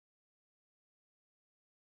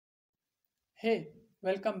Hey,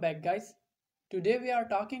 welcome back, guys. Today we are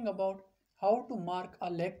talking about how to mark a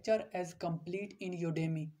lecture as complete in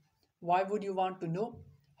Udemy. Why would you want to know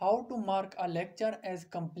how to mark a lecture as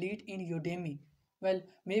complete in Udemy? Well,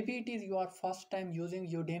 maybe it is your first time using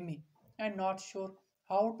Udemy and not sure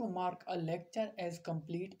how to mark a lecture as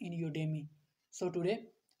complete in Udemy. So today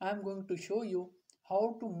I am going to show you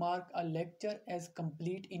how to mark a lecture as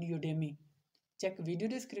complete in Udemy. Check video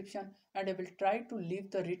description and I will try to leave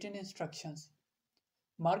the written instructions.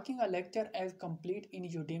 Marking a lecture as complete in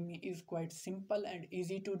Udemy is quite simple and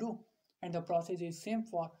easy to do, and the process is same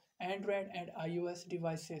for Android and iOS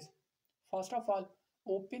devices. First of all,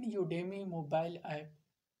 open Udemy mobile app.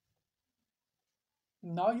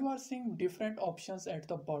 Now you are seeing different options at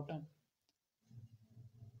the bottom.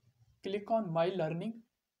 Click on My Learning.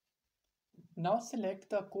 Now select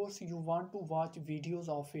the course you want to watch videos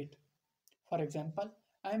of it. For example,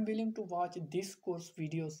 I am willing to watch this course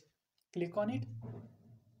videos. Click on it.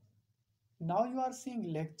 Now you are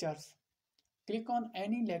seeing lectures. Click on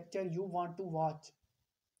any lecture you want to watch.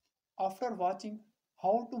 After watching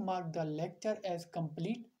how to mark the lecture as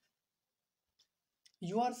complete,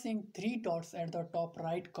 you are seeing three dots at the top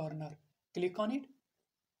right corner. Click on it.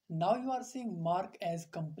 Now you are seeing mark as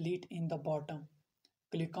complete in the bottom.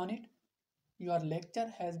 Click on it. Your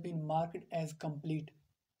lecture has been marked as complete.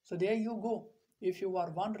 So there you go. If you are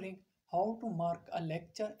wondering how to mark a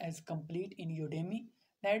lecture as complete in Udemy,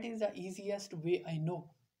 that is the easiest way I know.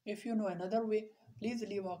 If you know another way, please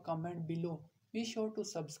leave a comment below. Be sure to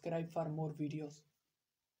subscribe for more videos.